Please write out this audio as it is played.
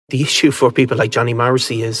the issue for people like Johnny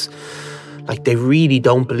Morrissey is, like, they really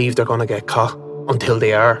don't believe they're going to get caught until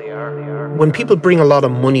they are. When people bring a lot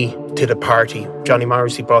of money to the party, Johnny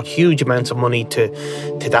Morrissey brought huge amounts of money to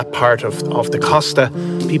that part of the Costa,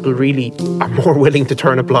 people really are more willing to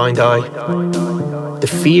turn a blind eye. The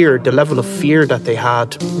fear, the level of fear that they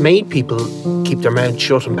had made people keep their mouths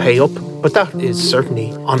shut and pay up, but that is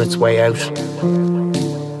certainly on its way out.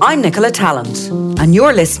 I'm Nicola Tallant, and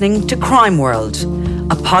you're listening to Crime World,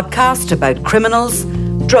 a podcast about criminals,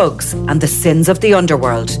 drugs and the sins of the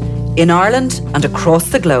underworld in Ireland and across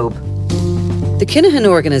the globe. The Kinahan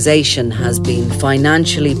organisation has been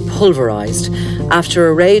financially pulverised after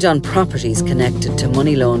a raid on properties connected to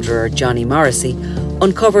money launderer Johnny Morrissey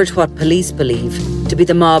uncovered what police believe to be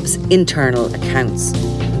the mob's internal accounts,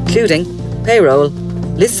 including payroll,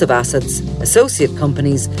 lists of assets, associate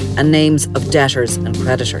companies and names of debtors and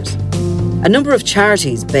creditors. A number of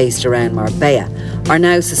charities based around Marbella are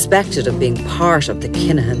now suspected of being part of the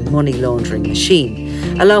Kinahan money laundering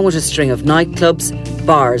machine, along with a string of nightclubs,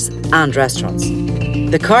 bars and restaurants.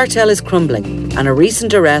 The cartel is crumbling, and a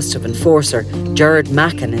recent arrest of enforcer Gerard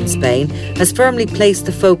Macken in Spain has firmly placed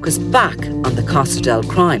the focus back on the Costa del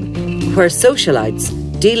Crime, where socialites,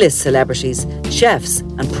 D-list celebrities, chefs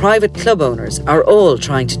and private club owners are all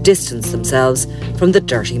trying to distance themselves from the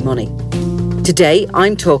dirty money. Today,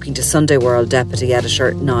 I'm talking to Sunday World Deputy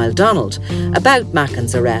Editor Niall Donald about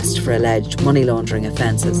Macken's arrest for alleged money laundering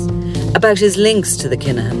offences, about his links to the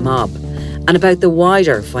Kinahan mob, and about the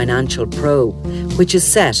wider financial probe, which is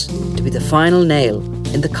set to be the final nail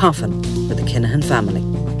in the coffin for the Kinahan family.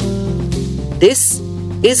 This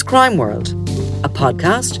is Crime World, a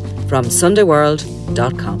podcast from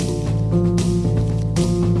SundayWorld.com.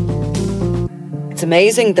 It's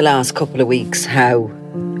amazing the last couple of weeks how,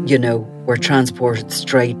 we're transported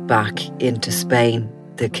straight back into Spain,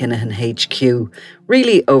 the Kinahan HQ,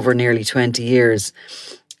 really over nearly 20 years.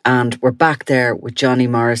 And we're back there with Johnny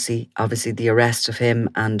Morrissey, obviously the arrest of him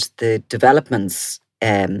and the developments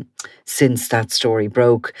since that story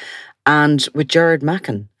broke, and with Gerard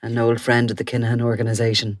Macken, an old friend of the Kinahan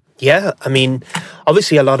organisation. Yeah, I mean,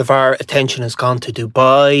 obviously a lot of our attention has gone to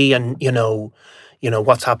Dubai and,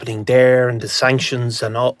 what's happening there and the sanctions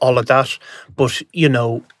and all of that. But,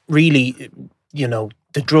 really,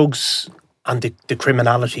 the drugs and the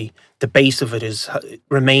criminality, the base of it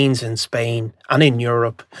remains in Spain and in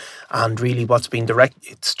Europe. And really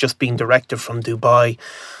it's just being directed from Dubai.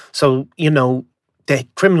 So, the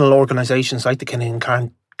criminal organisations like the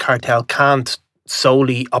Kinahan cartel can't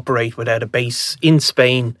solely operate without a base in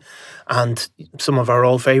Spain. And some of our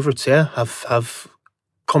old favourites, have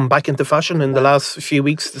come back into fashion in the last few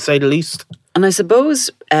weeks, to say the least. And I suppose,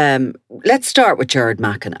 let's start with Gerard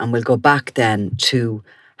Macken, and we'll go back then to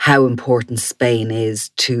how important Spain is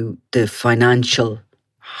to the financial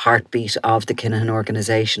heartbeat of the Kinahan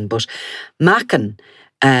organisation. But Macken,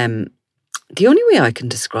 the only way I can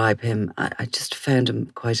describe him, I just found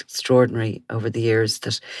him quite extraordinary over the years,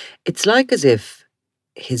 that it's like as if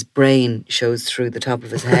his brain shows through the top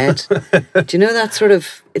of his head. Do you know that sort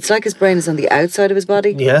of, it's like his brain is on the outside of his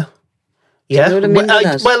body? Yeah. Yeah. Do you know what I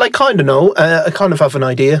mean? I kind of know. I kind of have an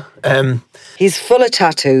idea. He's full of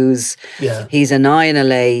tattoos. Yeah. He's an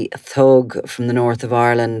INLA thug from the north of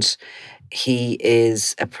Ireland. He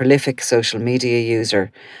is a prolific social media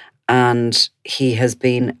user, and he has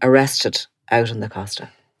been arrested out on the Costa.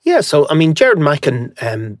 Yeah, so, I mean, Gerard Macken,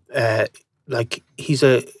 he's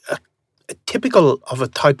a typical of a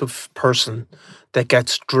type of person that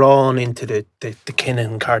gets drawn into the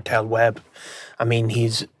Kinahan cartel web. I mean,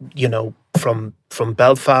 he's, from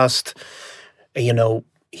Belfast, he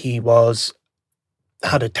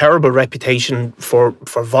had a terrible reputation for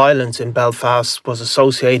violence in Belfast, was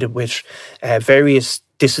associated with various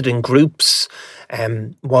dissident groups,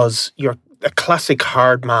 was a classic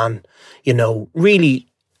hard man, really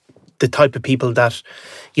the type of people that,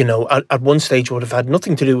 at one stage would have had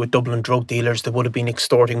nothing to do with Dublin drug dealers. They would have been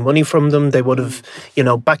extorting money from them. They would have,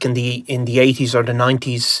 back in the 80s or the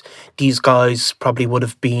 90s, these guys probably would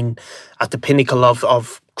have been at the pinnacle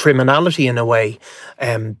of criminality in a way.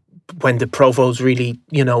 When the Provos really,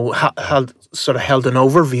 held an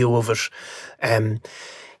overview of it.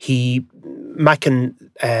 Macken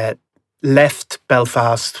left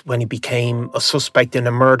Belfast when he became a suspect in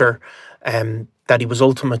a murder that he was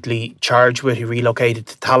ultimately charged with. He relocated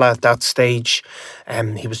to Tallaght at that stage.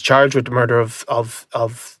 He was charged with the murder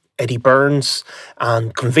of Eddie Burns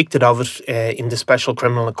and convicted of it in the Special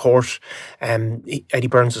Criminal Court. Eddie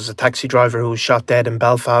Burns was a taxi driver who was shot dead in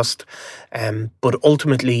Belfast. But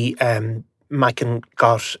ultimately, Macken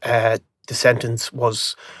got the sentence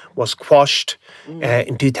was quashed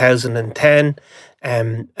in 2010.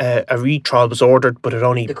 A retrial was ordered, but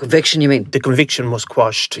The conviction, you mean? The conviction was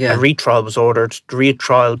quashed. Yeah. A retrial was ordered. The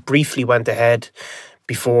retrial briefly went ahead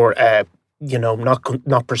before,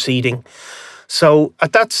 not proceeding. So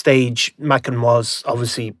at that stage, Mackin was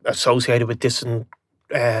obviously associated with dissident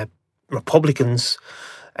Republicans,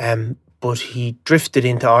 but he drifted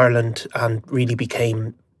into Ireland and really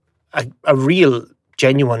became a real,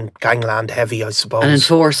 genuine gangland heavy, I suppose. An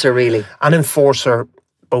enforcer, really. An enforcer,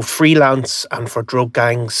 both freelance and for drug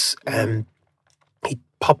gangs. He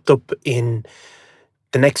popped up in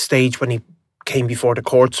the next stage when he came before the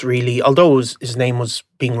courts, really, although his name was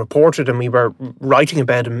being reported and we were writing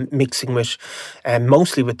about him, mixing with,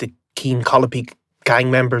 mostly with the Keane Collopy gang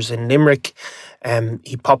members in Limerick.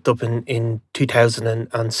 He popped up in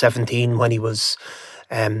 2017 when he was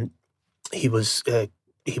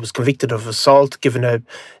convicted of assault, given a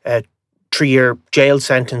 3-year jail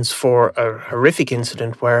sentence for a horrific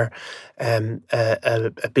incident where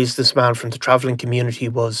a businessman from the travelling community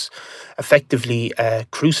was effectively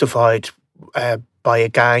crucified by a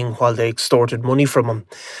gang while they extorted money from him.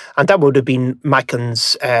 And that would have been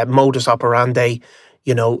Mackin's modus operandi,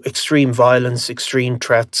 extreme violence, extreme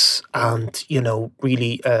threats, and,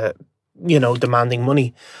 really, demanding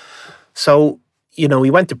money. So, he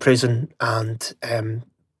went to prison, and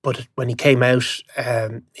but when he came out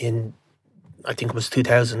in, I think it was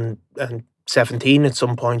 2017 at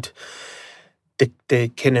some point, the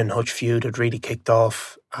Kinahan Hutch feud had really kicked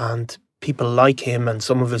off, and people like him and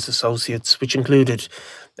some of his associates, which included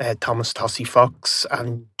Thomas Tossie Fox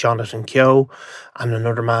and Jonathan Keogh and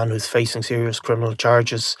another man who's facing serious criminal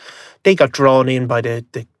charges, they got drawn in by the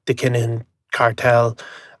Kinahan cartel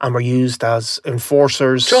and were used as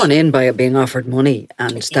enforcers. Drawn in by it being offered money,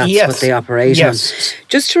 and that's what they operate on. Yes.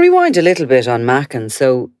 Just to rewind a little bit on Mackin,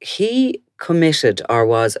 so he committed or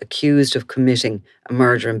was accused of committing a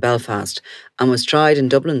murder in Belfast and was tried in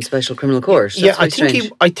Dublin Special Criminal Court. That's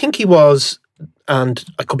I think he was, and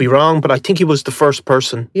I could be wrong, but I think he was the first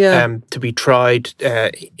person to be tried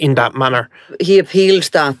in that manner. He appealed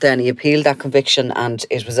that conviction, and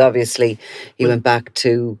it was obviously, he went back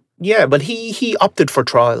to... Yeah, but he opted for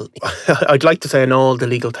trial. I'd like to say I know all the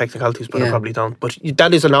legal technicalities, but I probably don't. But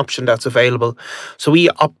that is an option that's available. So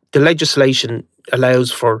the legislation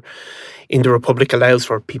in the Republic allows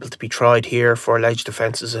for people to be tried here for alleged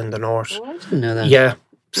offences in the North. Oh, I didn't know that. Yeah.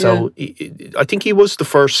 So I think he was the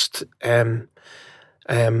first, and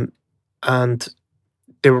there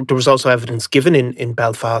was also evidence given in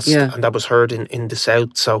Belfast, and that was heard in the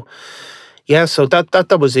South. So so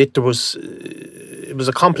that was it. It was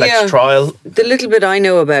a complex trial. The little bit I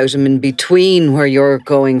know about him in between where you're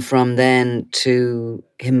going from then to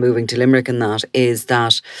him moving to Limerick and that is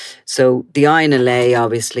that, so the INLA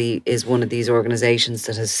obviously is one of these organisations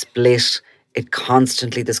that has split. There's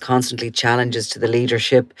constantly challenges to the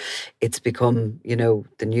leadership. It's become, the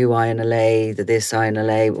new INLA, this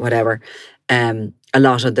INLA, whatever. A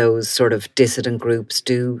lot of those sort of dissident groups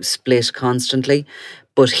do split constantly.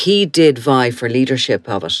 But he did vie for leadership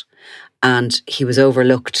of it. And he was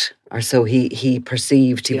overlooked, or so he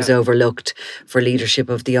perceived he was overlooked for leadership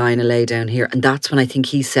of the INLA down here. And that's when I think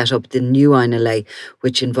he set up the new INLA,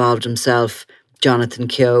 which involved himself, Jonathan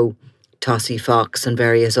Keogh, Tossie Fox and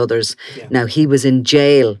various others. Yeah. Now, he was in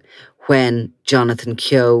jail when Jonathan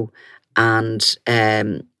Keogh and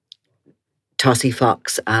Tossie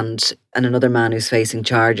Fox and another man who's facing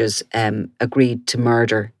charges agreed to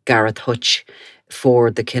murder Gareth Hutch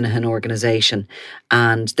for the Kinahan organisation.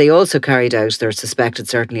 And they also they're suspected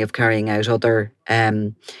certainly of carrying out other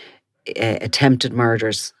attempted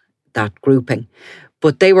murders, that grouping.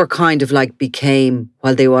 But they were kind of like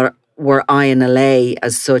while they were INLA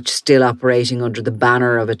as such, still operating under the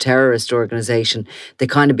banner of a terrorist organisation, they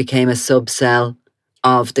kind of became a sub-cell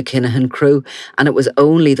of the Kinahan crew. And it was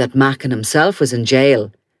only that Mackin himself was in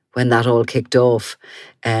jail when that all kicked off,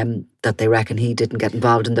 that they reckon he didn't get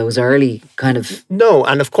involved in those early kind of... No,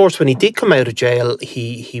 and of course when he did come out of jail,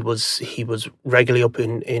 he was regularly up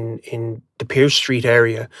in the Pearse Street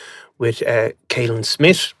area with Caelan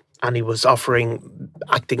Smith, and he was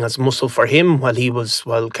acting as muscle for him while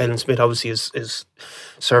Caelan Smith obviously is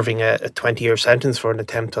serving a 20-year sentence for an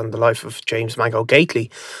attempt on the life of James Mago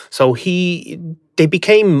Gately. So they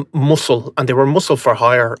became muscle, and they were muscle for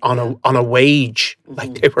hire on a wage.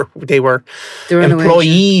 Like they were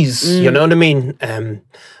employees. You know what I mean? And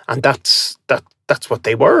that's what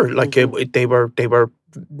they were. Like they were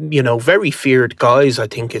very feared guys, I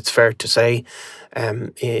think it's fair to say.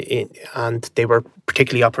 And they were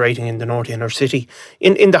particularly operating in the North Inner City,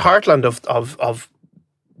 in the heartland of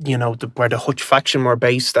where the Hutch faction were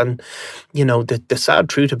based. And, the sad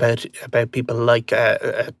truth about people like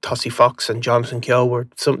Tossie Fox and Jonathan Keogh were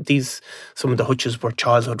some of the Hutches were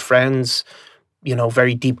childhood friends,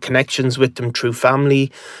 very deep connections with them through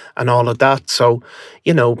family and all of that. So,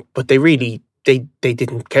 but they really, they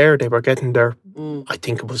didn't care. They were getting their, I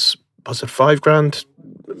think it was it $5,000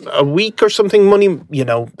 a week or something money?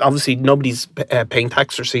 Obviously nobody's paying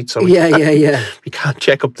tax receipts, so we can't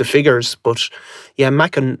check up the figures. But yeah,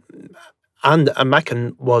 Mackin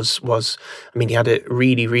was, I mean, he had a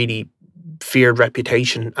really, really feared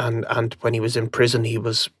reputation, and when he was in prison, he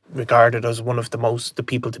was regarded as one of the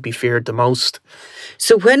people to be feared the most.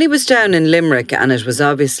 So when he was down in Limerick, and it was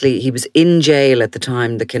obviously, he was in jail at the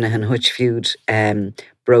time the Kinahan-Hutch feud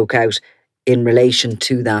broke out in relation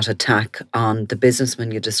to that attack on the businessman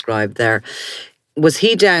you described there. Was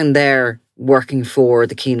he down there working for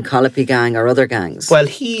the Keane Colopy gang or other gangs? Well,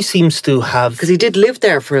 he seems to have... Because he did live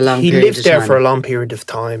there for a long period of time. He lived there for a long period of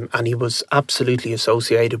time, and he was absolutely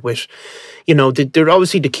associated with,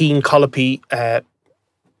 obviously the Keane Colopy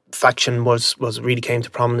faction was really came to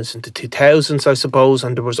prominence in the 2000s, I suppose,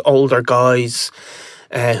 and there was older guys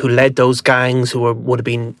who led those gangs who would have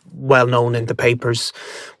been well known in the papers.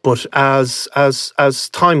 But as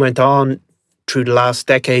time went on, through the last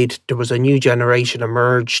decade, there was a new generation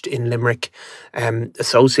emerged in Limerick,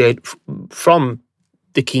 associated from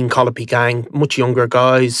the Keane Colopy gang, much younger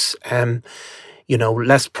guys,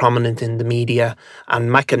 less prominent in the media,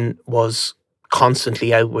 and Mackin was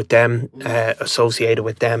constantly out with them, associated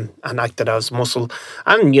with them, and acted as muscle,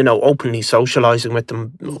 and openly socialising with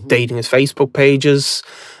them, updating his Facebook pages,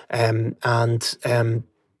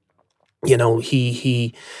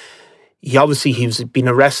 he obviously he was been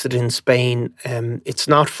arrested in Spain. It's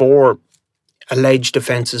not for alleged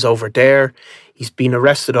offences over there. He's been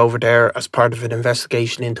arrested over there as part of an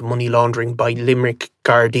investigation into money laundering by Limerick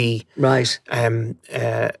Gardaí. Right.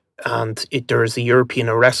 There is a European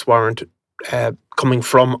arrest warrant coming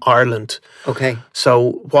from Ireland. Okay.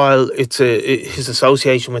 So while it's his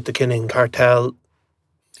association with the Kinahan cartel,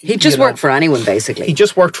 he just worked for anyone, basically. He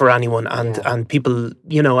just worked for anyone, and people,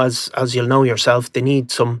 as you'll know yourself, they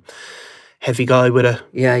need some heavy guy with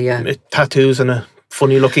tattoos and a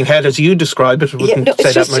funny looking head, as you describe it. I wouldn't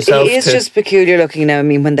say that myself. It is just peculiar looking now. I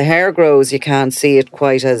mean, when the hair grows, you can't see it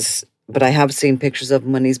quite as. But I have seen pictures of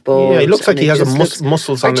him when he's bald. Yeah, he looks like he has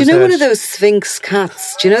muscles on his head. Do you know one of those Sphinx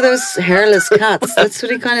cats? Do you know those hairless cats? That's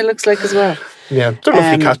what he kind of looks like as well. Yeah, they're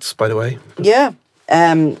lovely cats, by the way. Yeah.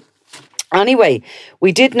 Anyway,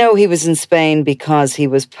 we did know he was in Spain because he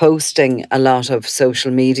was posting a lot of social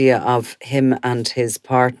media of him and his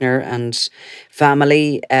partner and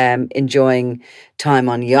family enjoying time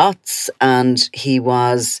on yachts, and he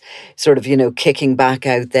was sort of, kicking back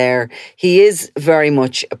out there. He is very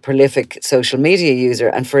much a prolific social media user,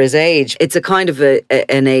 and for his age, it's a kind of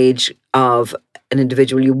an age of an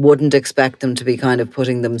individual you wouldn't expect them to be kind of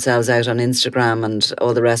putting themselves out on Instagram and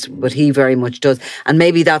all the rest, but he very much does. And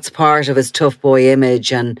maybe that's part of his tough boy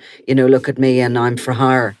image and, look at me and I'm for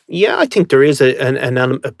hire. Yeah, I think there is a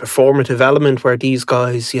performative element where these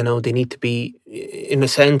guys, they need to be, in a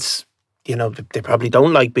sense, they probably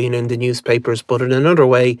don't like being in the newspapers, but in another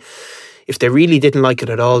way, if they really didn't like it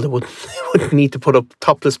at all, they wouldn't need to put up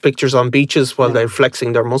topless pictures on beaches while they're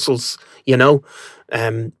flexing their muscles,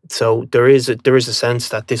 So there is a sense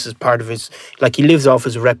that this is part of his, like, he lives off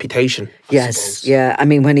his reputation. Yes, yeah. I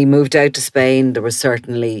mean, when he moved out to Spain, there was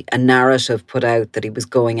certainly a narrative put out that he was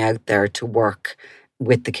going out there to work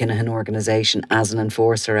with the Kinahan organisation as an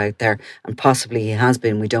enforcer out there, and possibly he has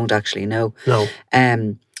been. We don't actually know. No.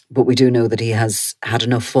 But we do know that he has had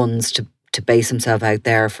enough funds to base himself out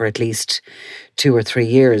there for at least 2 or 3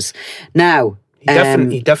 years. Now,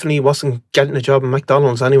 he definitely wasn't getting a job at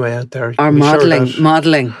McDonald's anyway out there. Or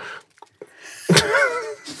modelling.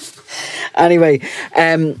 Anyway,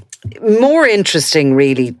 more interesting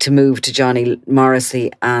really to move to Johnny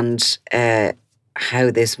Morrissey and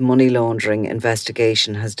how this money laundering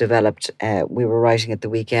investigation has developed. We were writing at the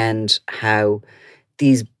weekend how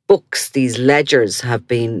these books, these ledgers have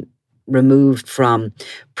been removed from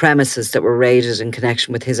premises that were raided in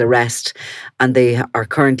connection with his arrest, and they are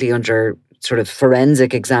currently under sort of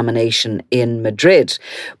forensic examination in Madrid.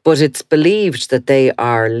 But it's believed that they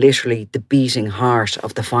are literally the beating heart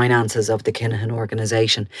of the finances of the Kinahan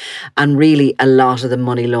organisation, and really a lot of the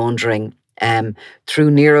money laundering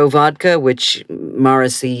through Nero Vodka, which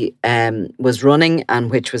Morrissey was running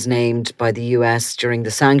and which was named by the US during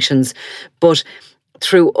the sanctions, but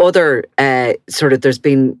through other there's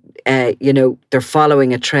been, they're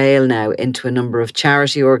following a trail now into a number of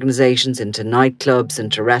charity organisations, into nightclubs,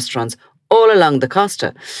 into restaurants, all along the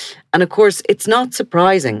Costa. And of course, it's not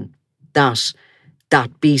surprising that that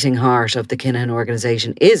beating heart of the Kinahan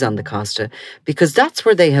organisation is on the Costa, because that's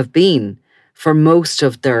where they have been for most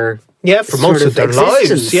of their for most of their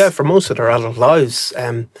lives. Yeah, for most of their adult lives.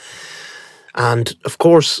 And of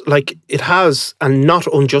course, like, it has a not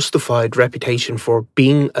unjustified reputation for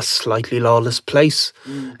being a slightly lawless place.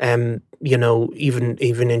 You know, even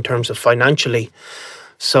in terms of financially.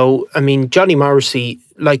 So, I mean, Johnny Morrissey,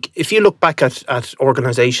 like, if you look back at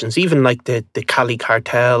organisations, even like the Cali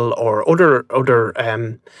cartel or other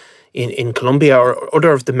in Colombia or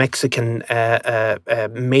other of the Mexican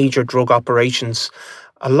major drug operations,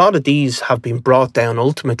 a lot of these have been brought down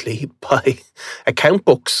ultimately by account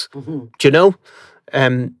books. Do you know?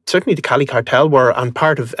 Certainly the Cali cartel were, and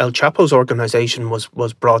part of El Chapo's organisation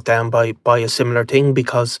was brought down by a similar thing,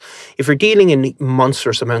 because if you're dealing in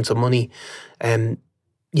monstrous amounts of money,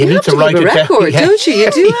 you need to write keep a record, don't you? You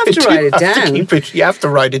do have to write it down. You have to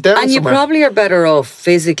write it down. And somewhere. You probably are better off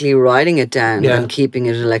physically writing it down than keeping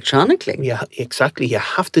it electronically. Yeah, exactly. You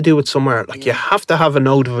have to do it somewhere. Like, you have to have a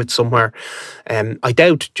note of it somewhere. I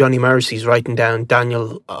doubt Johnny Morrissey's writing down,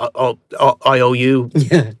 Daniel, I owe you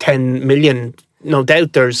 10 million. No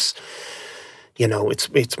doubt there's, you know,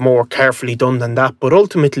 it's more carefully done than that. But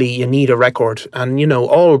ultimately, you need a record. And, you know,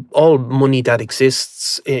 all money that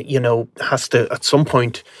exists, you know, has to, at some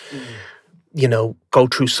point, you know, go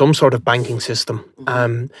through some sort of banking system.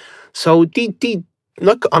 So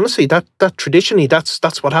look, honestly, that traditionally,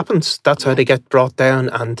 that's what happens. That's how they get brought down.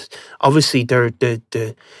 And obviously,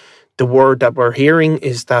 the word that we're hearing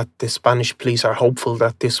is that the Spanish police are hopeful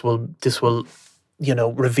that this will, you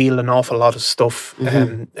know, reveal an awful lot of stuff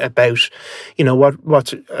about, you know,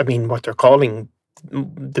 what they're calling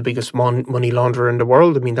the biggest money launderer in the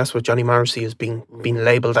world. I mean, that's what Johnny Morrissey has been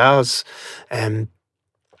labelled as.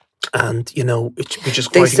 And, you know, which is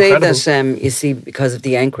quite incredible. They say that, you see, because of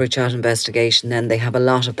the EncroChat investigation, then they have a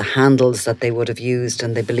lot of the handles that they would have used,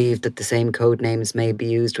 and they believe that the same code names may be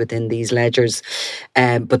used within these ledgers.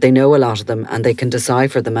 But they know a lot of them, and they can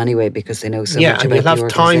decipher them anyway because they know so much about the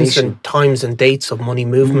organisation. Yeah, and you'll have times and dates of money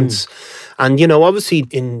movements. And, you know, obviously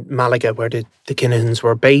in Malaga, where the Kinahans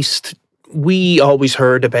were based, we always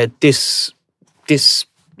heard about this,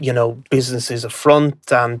 you know, business is a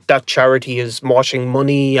front, and that charity is washing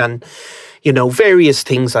money, and, you know, various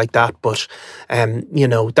things like that. But, you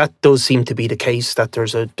know, that does seem to be the case, that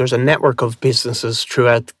there's a network of businesses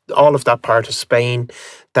throughout all of that part of Spain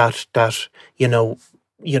that you know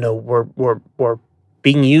were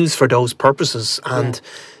being used for those purposes. And,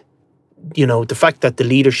 you know, the fact that the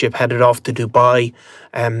leadership headed off to Dubai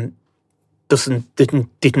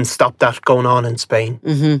didn't stop that going on in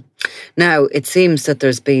Spain. Now, it seems that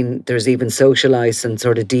there's even socialites and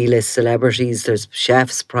sort of D-list celebrities. There's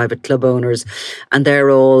chefs, private club owners, and they're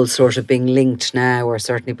all sort of being linked now, or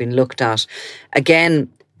certainly being looked at. Again,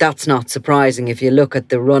 that's not surprising. If you look at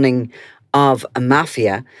the running of a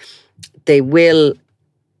mafia, they will,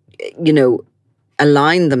 you know,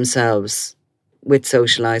 align themselves with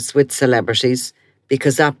socialites, with celebrities,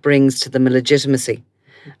 because that brings to them a legitimacy.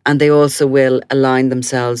 And they also will align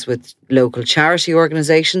themselves with local charity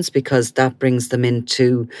organisations, because that brings them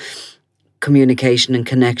into communication and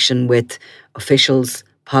connection with officials,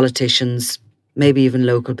 politicians, maybe even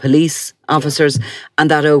local police officers.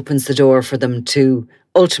 And that opens the door for them to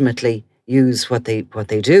ultimately use what they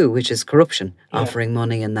do, which is corruption, offering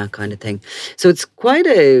money and that kind of thing. So it's quite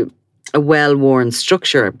a well-worn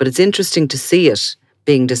structure, but it's interesting to see it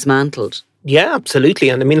being dismantled. Yeah, absolutely.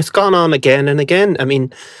 And I mean, it's gone on again and again. I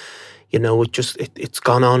mean, you know, it's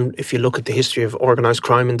gone on. If you look at the history of organised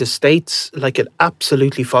crime in the States, like, it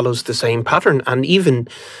absolutely follows the same pattern. And even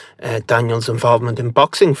Daniel's involvement in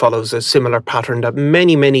boxing follows a similar pattern that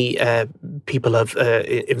many people have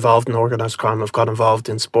involved in organised crime have got involved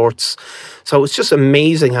in sports. So it's just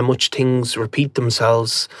amazing how much things repeat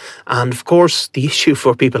themselves. And of course, the issue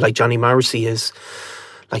for people like Johnny Morrissey is,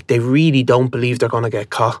 like, they really don't believe they're going to get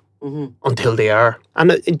caught. Until they are.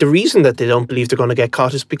 And the reason that they don't believe they're going to get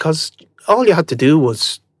caught is because all you had to do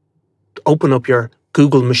was open up your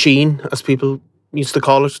Google machine, as people used to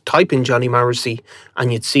call it, type in Johnny Morrissey,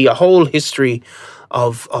 and you'd see a whole history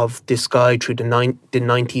of this guy through the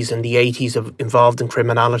 90s and the 80s involved in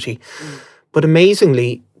criminality. But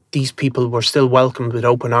amazingly, these people were still welcomed with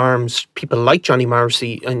open arms. People like Johnny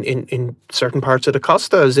Morrissey in certain parts of the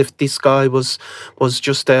Costa, as if this guy was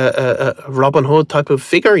just a Robin Hood type of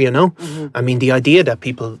figure, you know. I mean, the idea that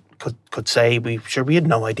people could say, we had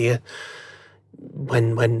no idea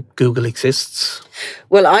when Google exists.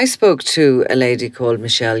 Well, I spoke to a lady called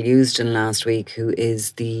Michelle Eusden last week, who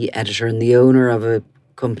is the editor and the owner of a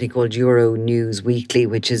company called Euro News Weekly,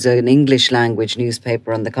 which is an English language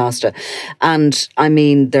newspaper on the Costa. And I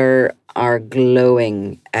mean, there are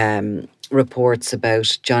glowing reports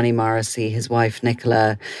about Johnny Morrissey, his wife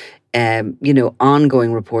Nicola,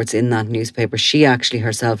 ongoing reports in that newspaper. She actually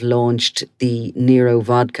herself launched the Nero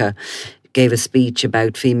Vodka, gave a speech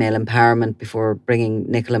about female empowerment before bringing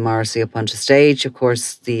Nicola Morrissey up onto stage. Of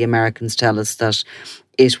course, the Americans tell us that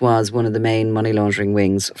it was one of the main money laundering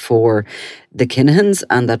wings for the Kinahans,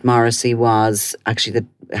 and that Morrissey was actually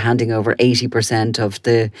handing over 80% of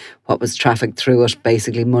what was trafficked through it,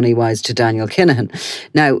 basically money-wise, to Daniel Kinahan.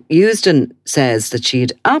 Now, Euston says that she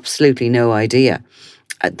had absolutely no idea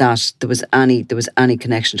that there was any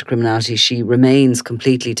connection to criminality. She remains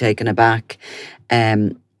completely taken aback,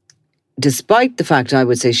 despite the fact, I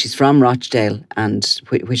would say, she's from Rochdale, and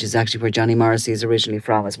which is actually where Johnny Morrissey is originally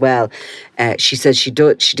from as well. She said she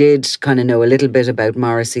did kind of know a little bit about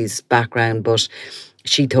Morrissey's background, but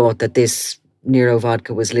she thought that this Nero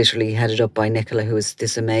Vodka was literally headed up by Nicola, who was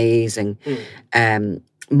this amazing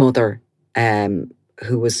mother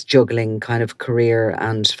who was juggling kind of career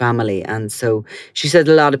and family. And so she said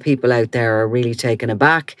a lot of people out there are really taken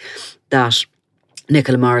aback that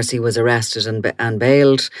Nicola Morrissey was arrested and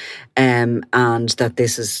bailed, and that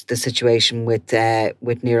this is the situation with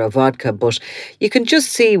Nero Vodka. But you can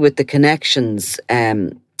just see with the connections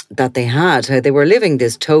that they had, how they were living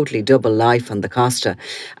this totally double life on the Costa.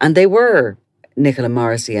 And Nicola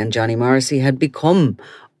Morrissey and Johnny Morrissey had become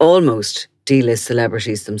almost D-list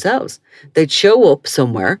celebrities themselves. They'd show up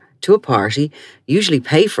somewhere to a party, usually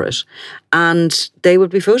pay for it, and they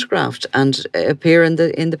would be photographed and appear in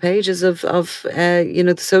the pages of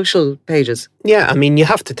the social pages. Yeah, I mean, you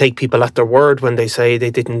have to take people at their word when they say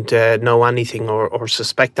they didn't know anything or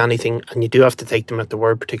suspect anything, and you do have to take them at their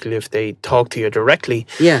word, particularly if they talk to you directly.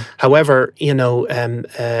 Yeah. However,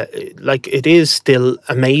 it is still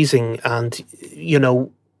amazing, and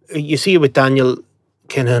you see it with Daniel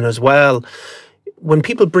Kinahan as well. When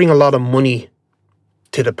people bring a lot of money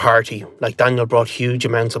to the party, like Daniel brought huge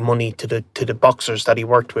amounts of money to the boxers that he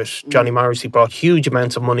worked with. Johnny Morrissey brought huge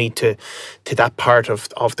amounts of money to that part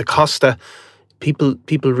of the Costa.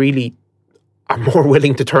 People really are more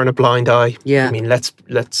willing to turn a blind eye. Yeah. I mean, let's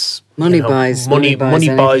money buys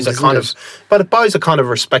a kind of, but it buys a kind of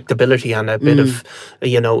respectability and a bit of,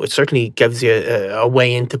 it certainly gives you a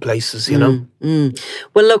way into places, Well,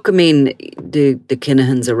 look, I mean, the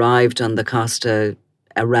Kinahans arrived on the Costa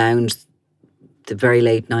around the very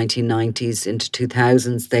late 1990s into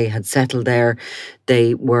 2000s. They had settled there.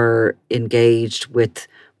 They were engaged with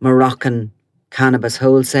Moroccan cannabis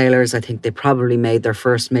wholesalers. I think they probably made their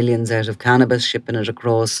first millions out of cannabis, shipping it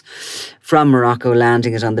across from Morocco,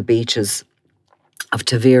 landing it on the beaches of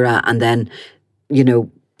Tavira, and then,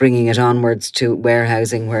 bringing it onwards to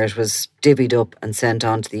warehousing, where it was divvied up and sent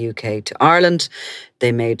on to the UK, to Ireland.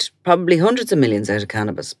 They made probably hundreds of millions out of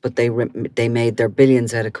cannabis, but they made their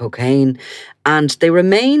billions out of cocaine, and they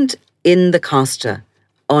remained in the Costa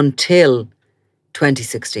until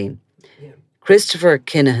 2016. Yeah. Christopher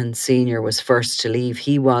Kinahan Sr. was first to leave.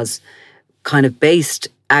 He was kind of based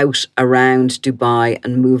out around Dubai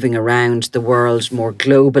and moving around the world more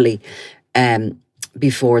globally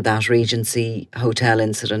before that Regency Hotel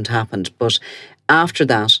incident happened. But after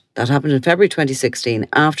that happened in February 2016.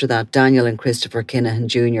 After that, Daniel and Christopher Kinahan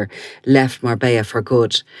Jr. left Marbella for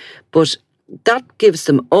good. But that gives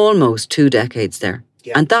them almost 2 decades there.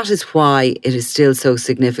 Yeah. And that is why it is still so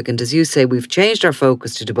significant. As you say, we've changed our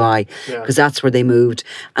focus to Dubai because that's where they moved.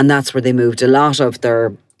 And that's where they moved a lot of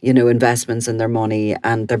their, investments and their money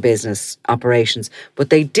and their business operations. But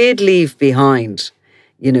they did leave behind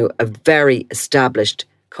a very established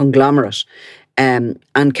conglomerate. And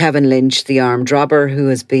Kevin Lynch, the armed robber, who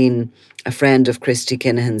has been a friend of Christy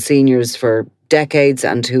Kinahan Sr.'s for decades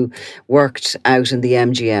and who worked out in the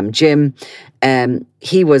MGM gym,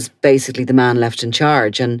 he was basically the man left in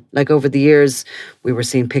charge. And over the years, we were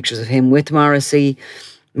seeing pictures of him with Morrissey.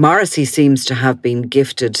 Morrissey seems to have been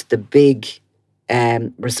gifted the big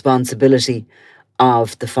responsibility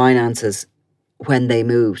of the finances when they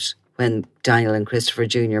moved. When Daniel and Christopher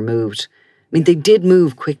Jr. moved. I mean, they did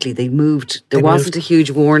move quickly. They moved. There wasn't a huge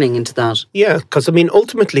warning into that. Yeah, because,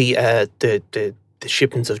 ultimately, the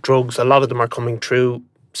shipments of drugs, a lot of them are coming through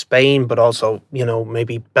Spain, but also,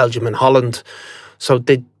 maybe Belgium and Holland. So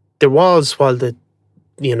there was, while the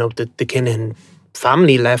Kinahan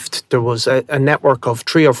family left, there was a network of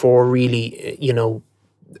 3 or 4 really,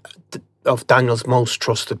 of Daniel's most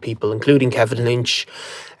trusted people, including Kevin Lynch.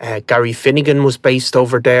 Gary Finnegan was based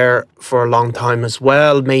over there for a long time as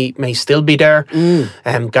well, may still be there.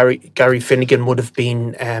 Gary Finnegan would have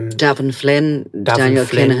been... Davin Flynn, Daniel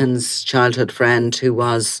Kinahan's childhood friend, who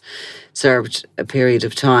was served a period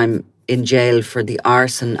of time in jail for the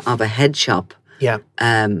arson of a head shop. Yeah.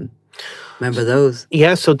 Remember those?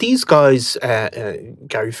 Yeah, so these guys,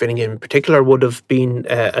 Gary Finnegan in particular, would have been,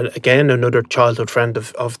 again, another childhood friend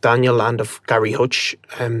of Daniel and of Gary Hutch.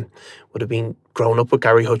 Would have been grown up with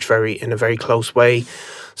Gary Hutch in a very close way.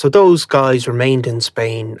 So those guys remained in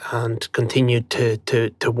Spain and continued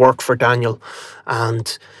to work for Daniel.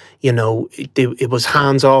 And, you know, it was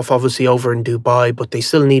hands off, obviously, over in Dubai, but they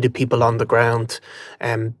still needed people on the ground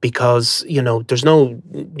because, you know, there's no,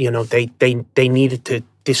 you know, they needed to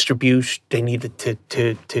distribute, they needed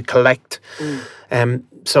to collect.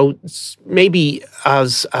 So maybe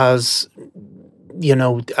as you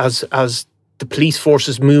know, as the police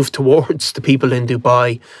forces move towards the people in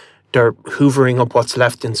Dubai, they're hoovering up what's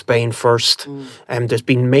left in Spain first. There's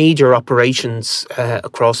been major operations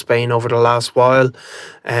across Spain over the last while,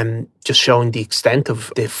 just showing the extent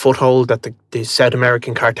of the foothold that the South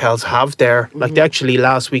American cartels have there. Like they actually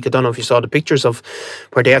last week, I don't know if you saw the pictures of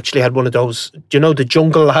where they actually had one of those, you know, the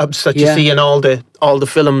jungle labs that you see in all the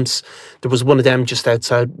films. There was one of them just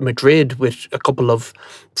outside Madrid with a couple of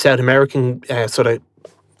South American sort of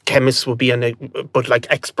chemists will be in it, but like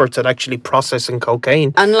experts at actually processing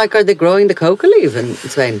cocaine. And like, are they growing the coca leaf in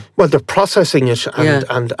Spain? Well, they're processing it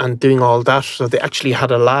and doing all that. So they actually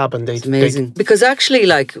had a lab, and it's amazing. Because actually,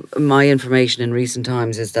 like, my information in recent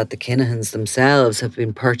times is that the Kinahans themselves have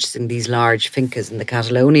been purchasing these large fincas in the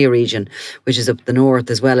Catalonia region, which is up the north,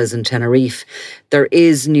 as well as in Tenerife. There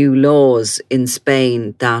is new laws in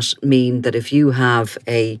Spain that mean that if you have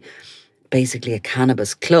basically a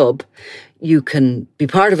cannabis club, you can be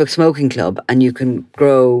part of a smoking club and you can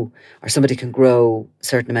grow, or somebody can grow a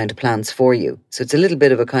certain amount of plants for you. So it's a little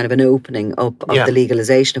bit of a kind of an opening up of the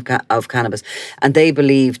legalization of cannabis. And they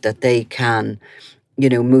believe that they can, you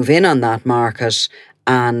know, move in on that market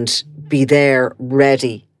and be there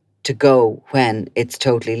ready to go when it's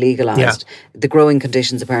totally legalised. The growing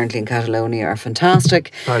conditions apparently in Catalonia are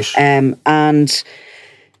fantastic. Nice. And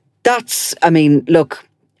that's, I mean, look,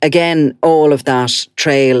 again, all of that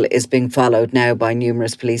trail is being followed now by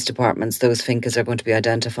numerous police departments. Those fincas are going to be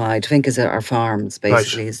identified. Fincas are farms,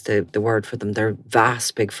 basically, is the word for them. They're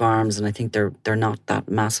vast, big farms, and I think they're not that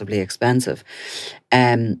massively expensive.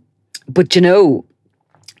 But, you know,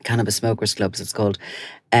 Cannabis Smokers Clubs, it's called.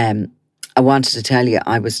 I wanted to tell you,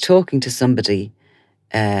 I was talking to somebody,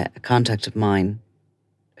 a contact of mine,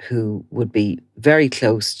 who would be very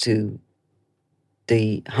close to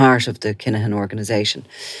the heart of the Kinahan organisation.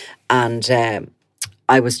 And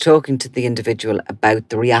I was talking to the individual about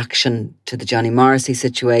the reaction to the Johnny Morrissey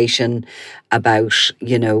situation, about,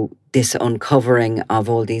 you know, this uncovering of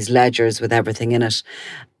all these ledgers with everything in it.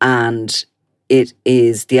 And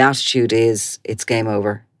the attitude is it's game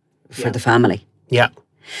over for the family. Yeah.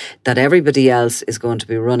 That everybody else is going to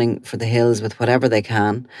be running for the hills with whatever they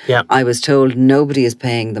can. Yeah. I was told nobody is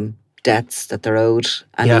paying them debts that they're owed.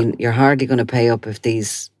 I mean, you're hardly going to pay up if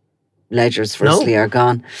these ledgers firstly are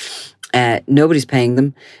gone. Nobody's paying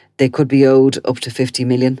them. They could be owed up to 50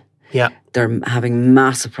 million. Yeah. They're having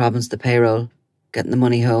massive problems with the payroll, getting the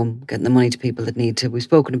money home, getting the money to people that need to. We've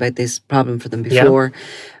spoken about this problem for them before.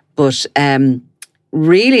 But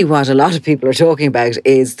really what a lot of people are talking about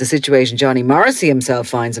is the situation Johnny Morrissey himself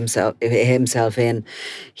finds himself in.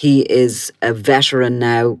 He is a veteran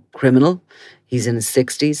now criminal. He's in his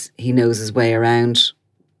 60s. He knows his way around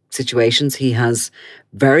situations. He has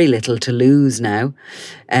very little to lose now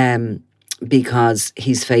because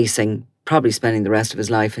he's facing probably spending the rest of his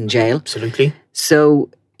life in jail. Absolutely. So,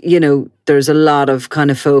 you know, there's a lot of kind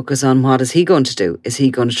of focus on what is he going to do? Is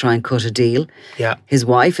he going to try and cut a deal? Yeah. His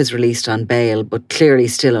wife is released on bail, but clearly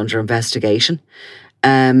still under investigation.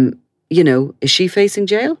 You know, is she facing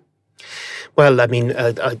jail? Well, I mean,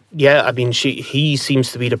 he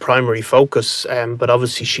seems to be the primary focus, but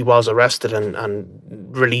obviously she was arrested and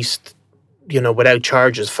released, you know, without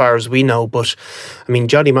charge as far as we know. But, I mean,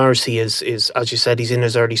 Johnny Morrissey is as you said, he's in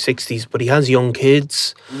his early 60s, but he has young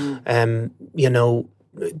kids. You know,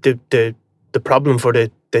 the problem for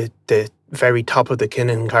the very top of the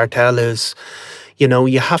Kinahan cartel is, you know,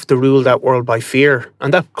 you have to rule that world by fear.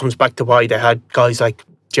 And that comes back to why they had guys like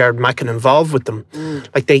Jared Mackin involved with them.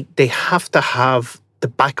 Like they have to have the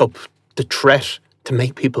backup, the threat to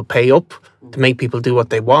make people pay up, to make people do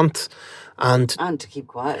what they want, and to keep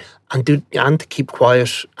quiet, and to keep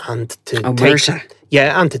quiet, and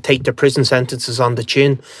to take their prison sentences on the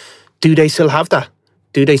chin. Do they still have that?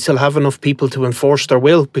 do they still have enough people to enforce their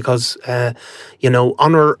will? Because,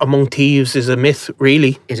 honour among thieves is a myth,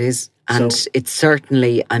 really. It is. And it's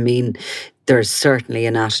certainly, there's certainly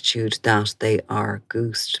an attitude that they are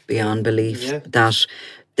goosed beyond belief, that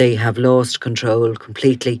they have lost control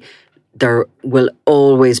completely. There will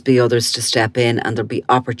always be others to step in, and there'll be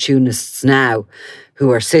opportunists now who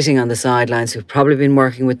are sitting on the sidelines, who've probably been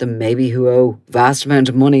working with them, maybe who owe vast amount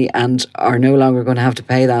of money and are no longer going to have to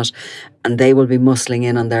pay that, and they will be muscling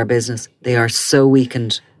in on their business. They are so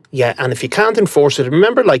weakened. Yeah, and if you can't enforce it,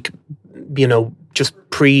 remember, just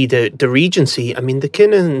pre the Regency, the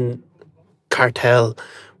Kinnan cartel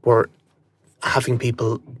were having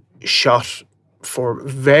people shot for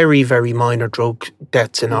very, very minor drug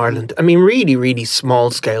deaths in Ireland. Really, really small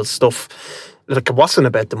scale stuff. It wasn't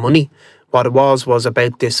about the money. What it was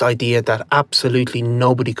about this idea that absolutely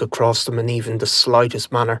nobody could cross them in even the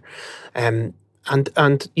slightest manner. And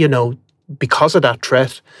because of that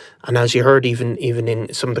threat, and as you heard, even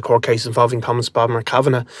in some of the court cases involving Thomas Bodmer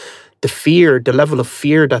Kavanagh, the level of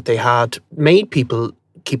fear that they had made people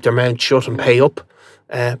keep their mouths shut and pay up.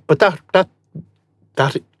 But that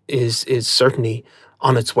is certainly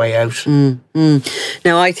on its way out.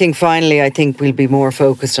 Now, I think we'll be more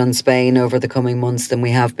focused on Spain over the coming months than we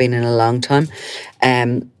have been in a long time.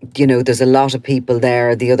 There's a lot of people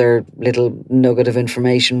there. The other little nugget of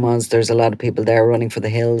information was there's a lot of people there running for the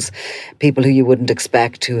hills, people who you wouldn't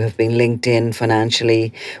expect to have been linked in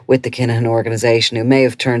financially with the Kinahan organisation, who may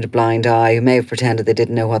have turned a blind eye, who may have pretended they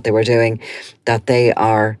didn't know what they were doing, that they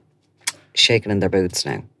are shaking in their boots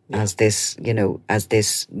now as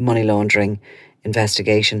this money laundering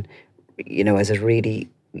investigation, as it really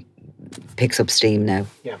picks up steam now.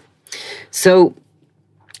 Yeah. So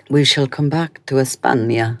we shall come back to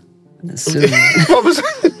España soon.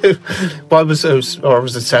 What was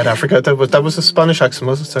it South Africa? That was a Spanish accent,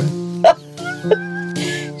 was it? Sorry.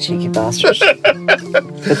 Cheeky bastard.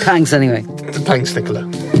 But thanks anyway. Thanks, Nicola.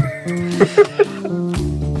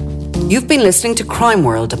 You've been listening to Crime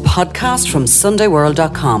World, a podcast from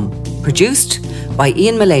SundayWorld.com, produced by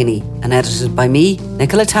Ian Mullaney and edited by me,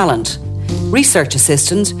 Nicola Tallant. Research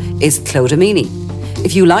assistant is Claude Amini.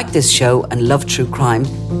 If you like this show and love true crime,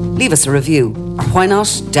 leave us a review, or why not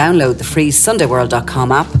download the free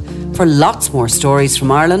SundayWorld.com app for lots more stories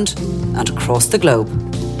from Ireland and across the globe.